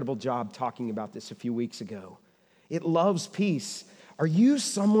incredible job talking about this a few weeks ago. It loves peace. Are you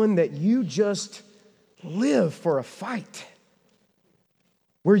someone that you just live for a fight?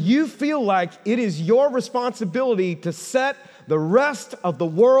 Where you feel like it is your responsibility to set the rest of the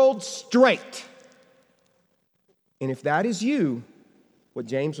world straight. And if that is you, what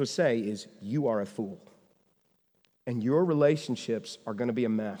James would say is you are a fool. And your relationships are going to be a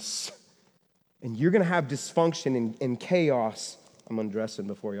mess. And you're going to have dysfunction and chaos. I'm undressing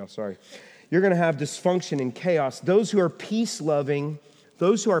before y'all, sorry. You're going to have dysfunction and chaos. Those who are peace-loving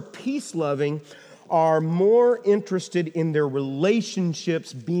are more interested in their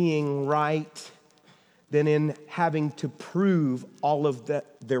relationships being right than in having to prove all of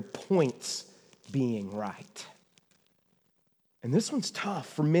their points being right. And this one's tough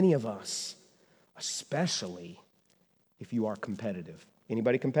for many of us, especially if you are competitive.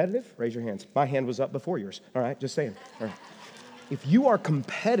 Anybody competitive? Raise your hands. My hand was up before yours. All right, just saying. All right. If you are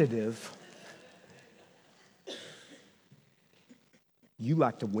competitive, you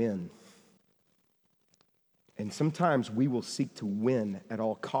like to win. And sometimes we will seek to win at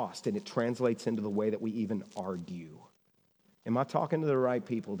all cost, and it translates into the way that we even argue. Am I talking to the right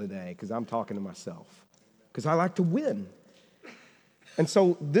people today? Because I'm talking to myself. Because I like to win. And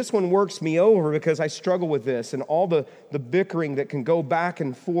so this one works me over because I struggle with this and all the bickering that can go back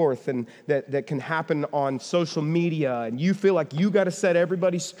and forth and that can happen on social media. And you feel like you got to set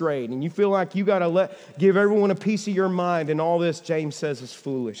everybody straight. And you feel like you got to give everyone a piece of your mind. And all this, James says, is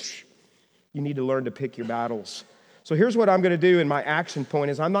foolish. You need to learn to pick your battles. So here's what I'm going to do in my action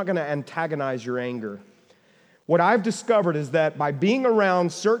point is I'm not going to antagonize your anger. What I've discovered is that by being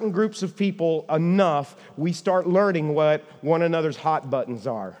around certain groups of people enough, we start learning what one another's hot buttons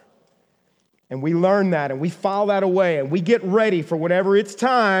are. And we learn that, and we file that away, and we get ready for whenever it's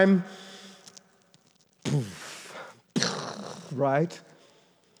time. Right?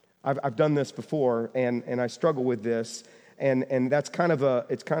 I've done this before, and I struggle with this, and that's kind of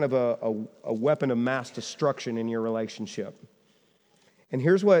a weapon of mass destruction in your relationship. And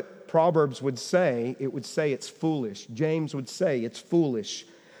here's what Proverbs would say. It would say it's foolish. James would say it's foolish.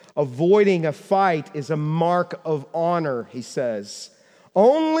 Avoiding a fight is a mark of honor, he says.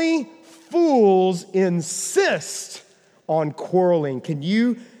 Only fools insist on quarreling. Can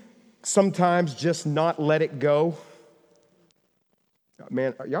you sometimes just not let it go?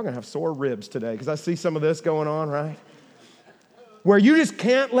 Man, y'all gonna have sore ribs today because I see some of this going on, right? Where you just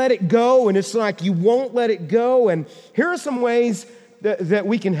can't let it go, and it's like you won't let it go. And here are some ways that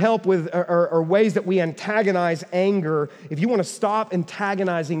we can help with, or ways that we antagonize anger. If you want to stop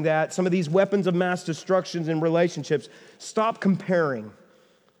antagonizing that, some of these weapons of mass destruction in relationships, stop comparing.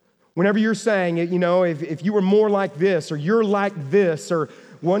 Whenever you're saying, if you were more like this, or you're like this, or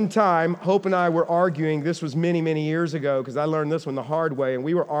one time, Hope and I were arguing, this was many, many years ago, because I learned this one the hard way, and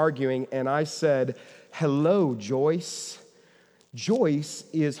we were arguing, and I said, "Hello, Joyce." Joyce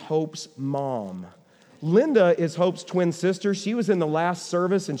is Hope's mom. Linda is Hope's twin sister. She was in the last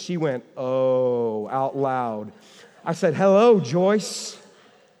service, and she went, "Oh," out loud. I said, "Hello, Joyce.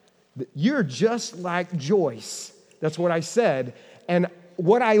 You're just like Joyce." That's what I said. And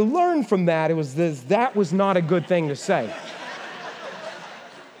what I learned from that, that was not a good thing to say.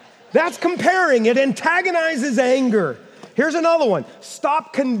 That's comparing. It antagonizes anger. Here's another one.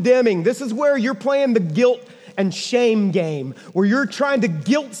 Stop condemning. This is where you're playing the guilt and shame game, where you're trying to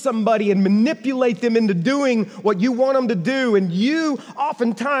guilt somebody and manipulate them into doing what you want them to do, and you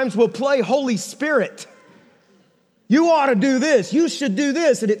oftentimes will play Holy Spirit. You ought to do this. You should do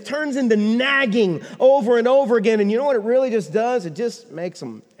this. And it turns into nagging over and over again. And you know what it really just does? It just makes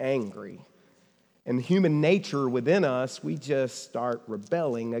them angry. And human nature within us, we just start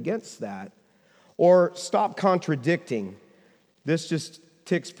rebelling against that. Or stop contradicting. This just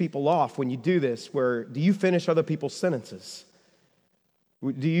ticks people off when you do this, where do you finish other people's sentences?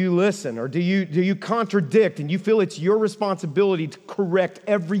 Do you listen, or do you contradict, and you feel it's your responsibility to correct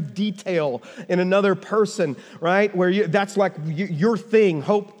every detail in another person, right? That's like your thing.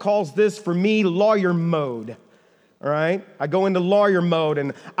 Hope calls this, for me, lawyer mode, all right? I go into lawyer mode,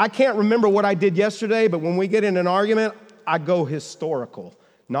 and I can't remember what I did yesterday, but when we get in an argument, I go historical.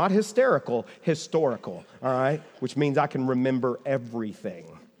 Not hysterical, historical, all right? Which means I can remember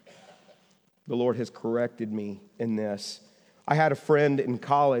everything. The Lord has corrected me in this. I had a friend in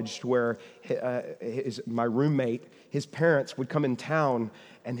college where my roommate, his parents would come in town,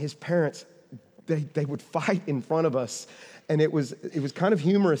 and his parents, they would fight in front of us. And it was kind of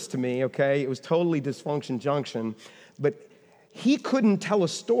humorous to me, okay? It was totally Dysfunction Junction. But he couldn't tell a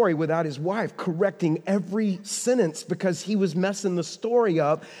story without his wife correcting every sentence because he was messing the story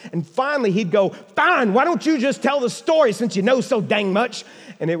up. And finally he'd go, fine, why don't you just tell the story since you know so dang much?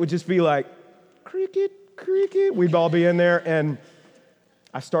 And it would just be like, cricket, cricket. We'd all be in there, and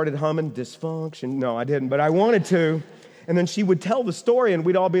I started humming Dysfunction. No, I didn't, but I wanted to. And then she would tell the story, and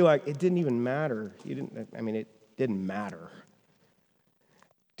we'd all be like, it didn't even matter. It didn't matter.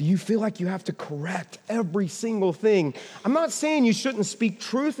 Do you feel like you have to correct every single thing? I'm not saying you shouldn't speak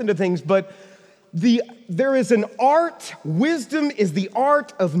truth into things, but there is an art. Wisdom is the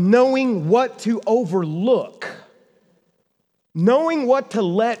art of knowing what to overlook, knowing what to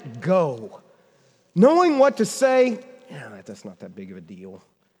let go, knowing what to say, that's not that big of a deal.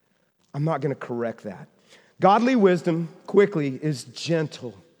 I'm not going to correct that. Godly wisdom, quickly, is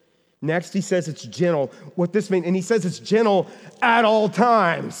gentle. Next, he says it's gentle. What this means, and he says it's gentle at all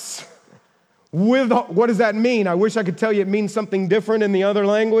times. What does that mean? I wish I could tell you it means something different in the other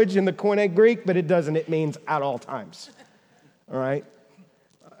language, in the Koine Greek, but it doesn't. It means at all times. All right?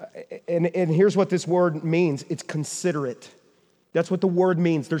 And here's what this word means. It's considerate. That's what the word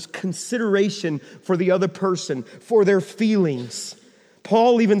means. There's consideration for the other person, for their feelings.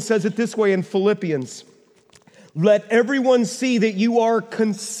 Paul even says it this way in Philippians. Let everyone see that you are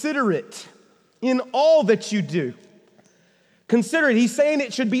considerate in all that you do. Considerate. He's saying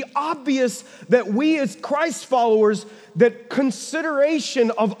it should be obvious that we as Christ followers, that consideration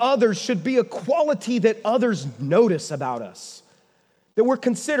of others should be a quality that others notice about us. That we're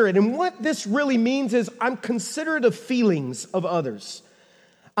considerate. And what this really means is I'm considerate of feelings of others.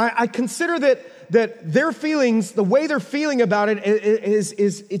 I consider that their feelings, the way they're feeling about it is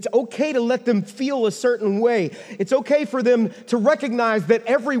it's okay to let them feel a certain way. It's okay for them to recognize that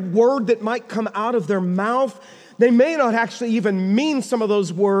every word that might come out of their mouth, they may not actually even mean some of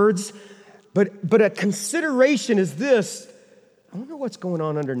those words, but a consideration is this. I wonder what's going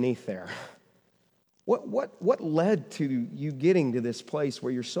on underneath there. What led to you getting to this place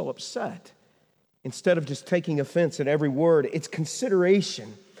where you're so upset? Instead of just taking offense at every word, it's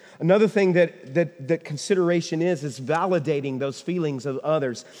consideration. Another thing that consideration is validating those feelings of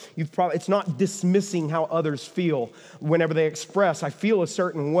others. It's not dismissing how others feel whenever they express, I feel a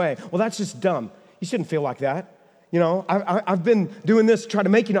certain way. Well, that's just dumb. You shouldn't feel like that. You know, I've been doing this to try to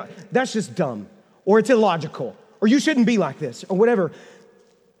make you not. That's just dumb. Or it's illogical. Or you shouldn't be like this. Or whatever.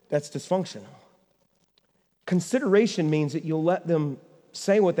 That's dysfunctional. Consideration means that you'll let them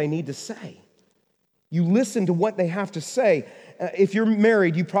say what they need to say. You listen to what they have to say. If you're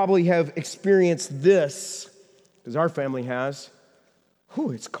married, you probably have experienced this, because our family has.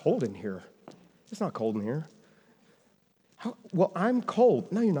 It's cold in here. It's not cold in here. Well, I'm cold.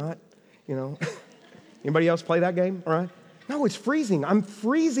 No, you're not. You know. Anybody else play that game? All right. No, it's freezing. I'm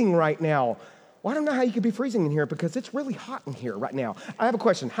freezing right now. Well, I don't know how you could be freezing in here because it's really hot in here right now. I have a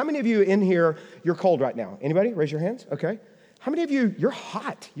question. How many of you in here, you're cold right now? Anybody? Raise your hands. Okay. How many of you, you're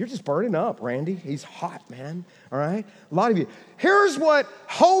hot? You're just burning up, Randy. He's hot, man. All right? A lot of you. Here's what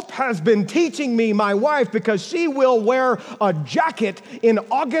Hope has been teaching me, my wife, because she will wear a jacket in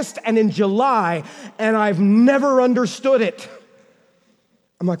August and in July, and I've never understood it.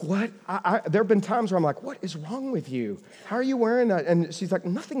 I'm like, what? There have been times where I'm like, what is wrong with you? How are you wearing that? And she's like,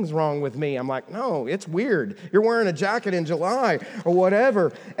 nothing's wrong with me. I'm like, no, it's weird. You're wearing a jacket in July or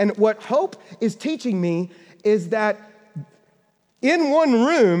whatever. And what Hope is teaching me is that In one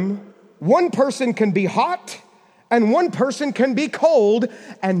room, one person can be hot and one person can be cold,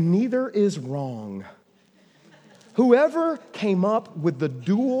 and neither is wrong. Whoever came up with the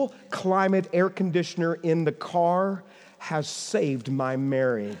dual climate air conditioner in the car has saved my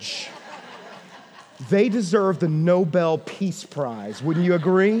marriage. They deserve the Nobel Peace Prize. Wouldn't you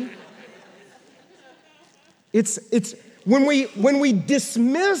agree? It's when we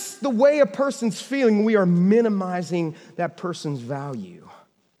dismiss the way a person's feeling, we are minimizing that person's value.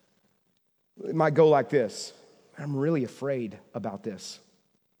 It might go like this. I'm really afraid about this.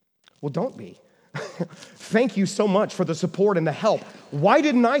 Well, don't be. Thank you so much for the support and the help. Why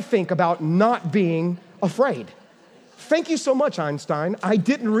didn't I think about not being afraid? Thank you so much, Einstein. I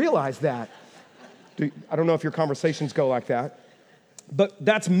didn't realize that. I don't know if your conversations go like that, but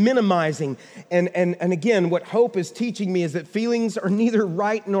that's minimizing. And again, what Hope is teaching me is that feelings are neither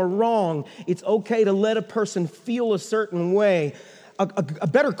right nor wrong. It's okay to let a person feel a certain way. A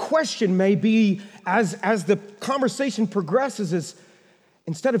better question may be, as the conversation progresses, is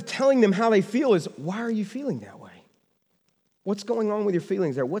instead of telling them how they feel, is why are you feeling that way? What's going on with your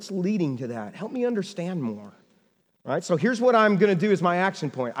feelings there? What's leading to that? Help me understand more. All right, so here's what I'm going to do as my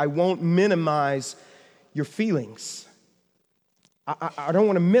action point. I won't minimize your feelings. I don't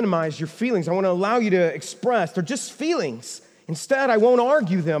want to minimize your feelings. I want to allow you to express. They're just feelings. Instead, I won't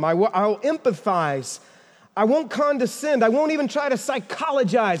argue them. I'll empathize. I won't condescend. I won't even try to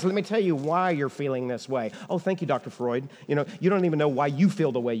psychologize. Let me tell you why you're feeling this way. Oh, thank you, Dr. Freud. You know, you don't even know why you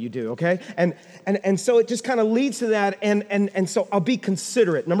feel the way you do, okay? And so it just kind of leads to that, and so I'll be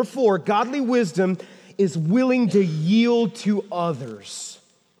considerate. Number 4, godly wisdom is willing to yield to others.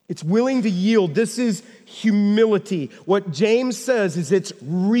 It's willing to yield. This is humility. What James says is it's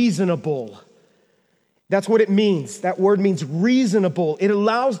reasonable. That's what it means. That word means reasonable. It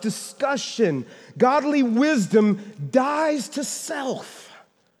allows discussion. Godly wisdom dies to self.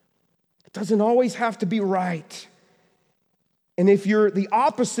 It doesn't always have to be right. And if you're the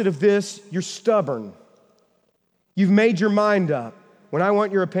opposite of this, you're stubborn. You've made your mind up. When I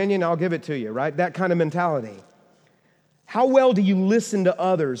want your opinion, I'll give it to you, right? That kind of mentality. How well do you listen to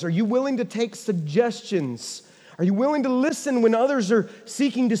others? Are you willing to take suggestions? Are you willing to listen when others are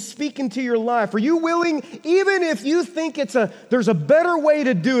seeking to speak into your life? Are you willing, even if you think there's a better way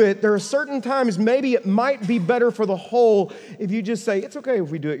to do it, there are certain times maybe it might be better for the whole if you just say, it's okay if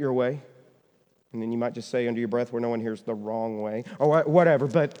we do it your way. And then you might just say under your breath where no one hears the wrong way or whatever.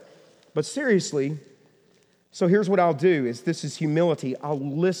 But seriously, so here's what I'll do is this is humility. I'll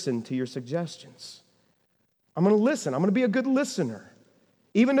listen to your suggestions. I'm going to listen. I'm going to be a good listener.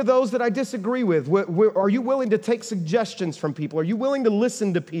 Even to those that I disagree with. Are you willing to take suggestions from people? Are you willing to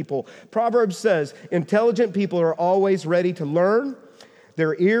listen to people? Proverbs says, intelligent people are always ready to learn.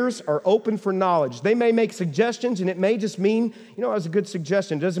 Their ears are open for knowledge. They may make suggestions, and it may just mean, it was a good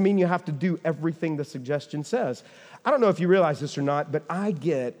suggestion. It doesn't mean you have to do everything the suggestion says. I don't know if you realize this or not, but I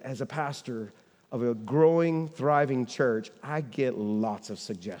get, as a pastor of a growing, thriving church, I get lots of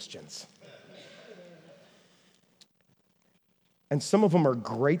suggestions. And some of them are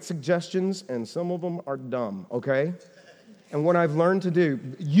great suggestions, and some of them are dumb, okay? And what I've learned to do,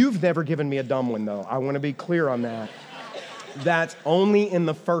 you've never given me a dumb one, though. I want to be clear on that. That's only in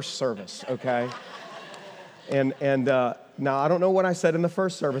the first service, okay? And now, I don't know what I said in the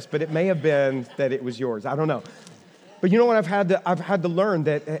first service, but it may have been that it was yours. I don't know. But you know what I've had to learn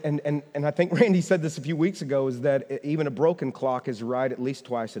that, and I think Randy said this a few weeks ago, is that even a broken clock is right at least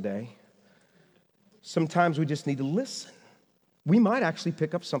twice a day. Sometimes we just need to listen. We might actually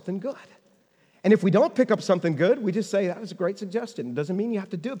pick up something good. And if we don't pick up something good, we just say, that was a great suggestion. It doesn't mean you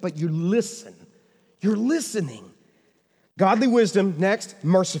have to do it, but you listen. You're listening. Godly wisdom, next,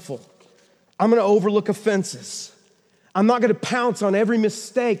 merciful. I'm going to overlook offenses. I'm not going to pounce on every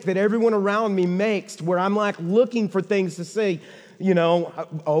mistake that everyone around me makes where I'm like looking for things to say,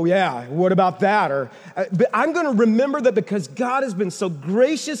 oh yeah, what about that? But I'm going to remember that because God has been so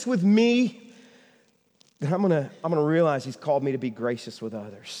gracious with me, that I'm gonna realize He's called me to be gracious with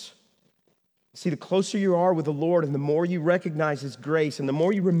others. See, the closer you are with the Lord and the more you recognize His grace and the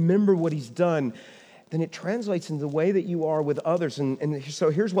more you remember what He's done, then it translates into the way that you are with others. And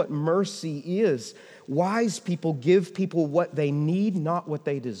so here's what mercy is. Wise people give people what they need, not what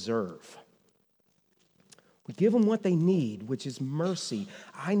they deserve. We give them what they need, which is mercy.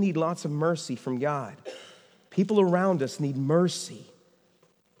 I need lots of mercy from God. People around us need mercy.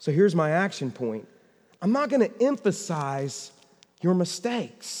 So here's my action point. I'm not going to emphasize your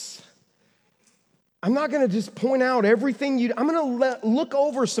mistakes. I'm not going to just point out everything I'm going to look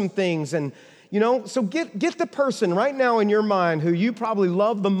over some things and, so get the person right now in your mind who you probably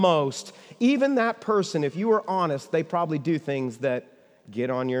love the most even that person, if you were honest, they probably do things that get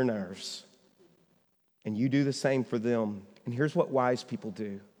on your nerves. And you do the same for them. And here's what wise people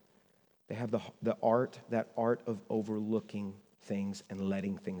do. They have that art of overlooking things and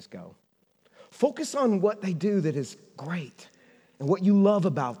letting things go. Focus on what they do that is great and what you love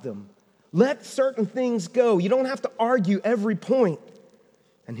about them. Let certain things go. You don't have to argue every point.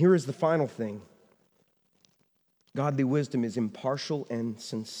 And here is the final thing. Godly wisdom is impartial and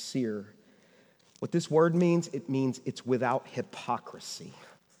sincere. What this word means, it means it's without hypocrisy.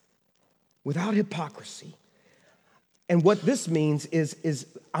 Without hypocrisy. And what this means is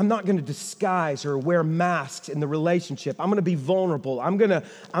I'm not going to disguise or wear masks in the relationship. I'm going to be vulnerable. I'm going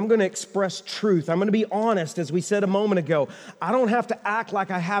to express truth. I'm going to be honest, as we said a moment ago. I don't have to act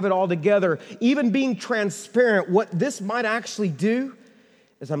like I have it all together. Even being transparent, what this might actually do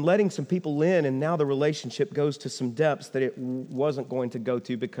is I'm letting some people in, and now the relationship goes to some depths that it wasn't going to go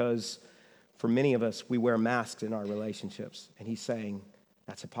to, because for many of us, we wear masks in our relationships. And he's saying,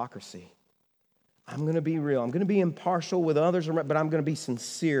 that's hypocrisy. I'm going to be real. I'm going to be impartial with others, but I'm going to be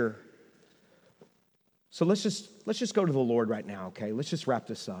sincere. So let's just go to the Lord right now, okay? Let's just wrap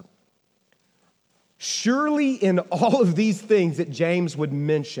this up. Surely in all of these things that James would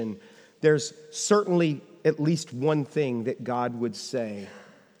mention, there's certainly at least one thing that God would say,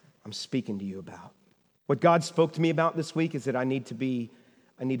 I'm speaking to you about. What God spoke to me about this week is that I need to be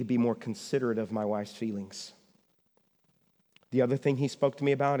more considerate of my wife's feelings. The other thing he spoke to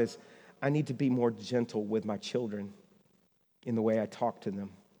me about is I need to be more gentle with my children in the way I talk to them.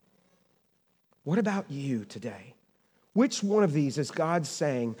 What about you today? Which one of these is God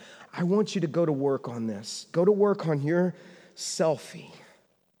saying, I want you to go to work on this. Go to work on your selfie.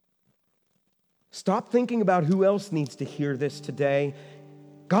 Stop thinking about who else needs to hear this today.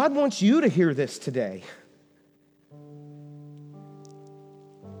 God wants you to hear this today.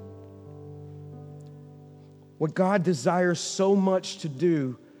 What God desires so much to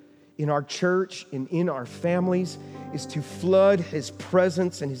do in our church and in our families is to flood His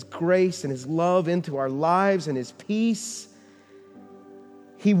presence and His grace and His love into our lives and His peace.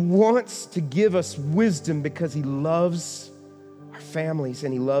 He wants to give us wisdom because He loves our families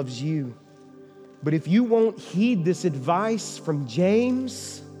and He loves you. But if you won't heed this advice from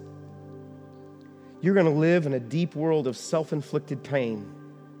James, you're going to live in a deep world of self-inflicted pain.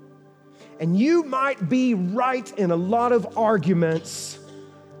 And you might be right in a lot of arguments,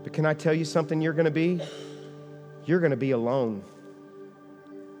 but can I tell you something you're going to be? You're going to be alone.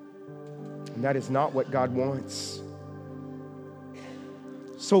 And that is not what God wants.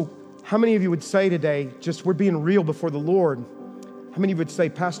 So how many of you would say today, just we're being real before the Lord, how many of you would say,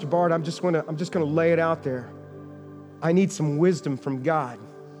 Pastor Bart, I'm just going to lay it out there. I need some wisdom from God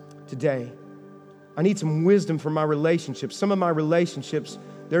today. I need some wisdom for my relationships. Some of my relationships,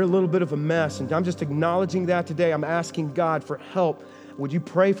 they're a little bit of a mess, and I'm just acknowledging that today. I'm asking God for help. Would you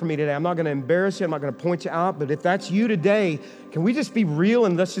pray for me today? I'm not going to embarrass you. I'm not going to point you out, but if that's you today, can we just be real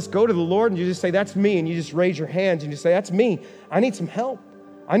and let's just go to the Lord and you just say, that's me, and you just raise your hands and you say, that's me. I need some help.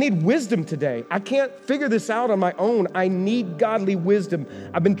 I need wisdom today. I can't figure this out on my own. I need godly wisdom.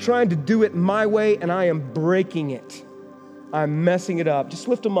 I've been trying to do it my way, and I am breaking it. I'm messing it up. Just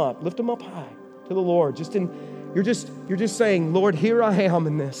lift them up. Lift them up high to the Lord. You're just saying, Lord, here I am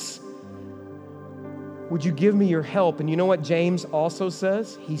in this. Would you give me your help? And you know what James also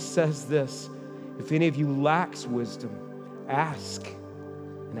says? He says this, if any of you lacks wisdom, ask,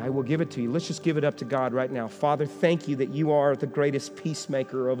 and I will give it to you. Let's just give it up to God right now. Father, thank you that you are the greatest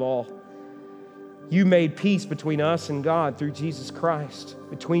peacemaker of all. You made peace between us and God through Jesus Christ,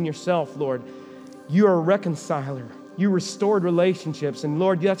 between yourself, Lord. You are a reconciler. You restored relationships. And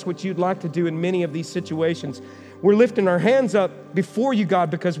Lord, that's what you'd like to do in many of these situations. We're lifting our hands up before you, God,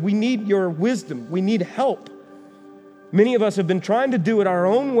 because we need your wisdom. We need help. Many of us have been trying to do it our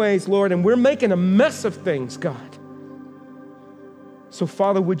own ways, Lord, and we're making a mess of things, God. So,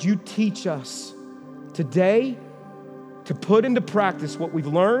 Father, would you teach us today to put into practice what we've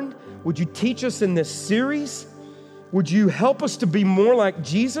learned? Would you teach us in this series? Would you help us to be more like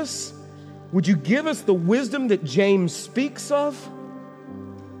Jesus? Would you give us the wisdom that James speaks of?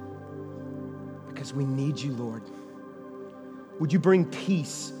 Because we need you, Lord. Would you bring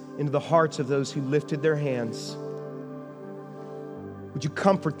peace into the hearts of those who lifted their hands? Would you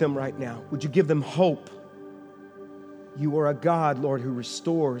comfort them right now? Would you give them hope? You are a God, Lord, who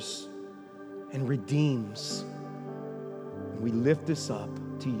restores and redeems. And we lift this up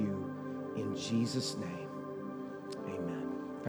to you in Jesus' name.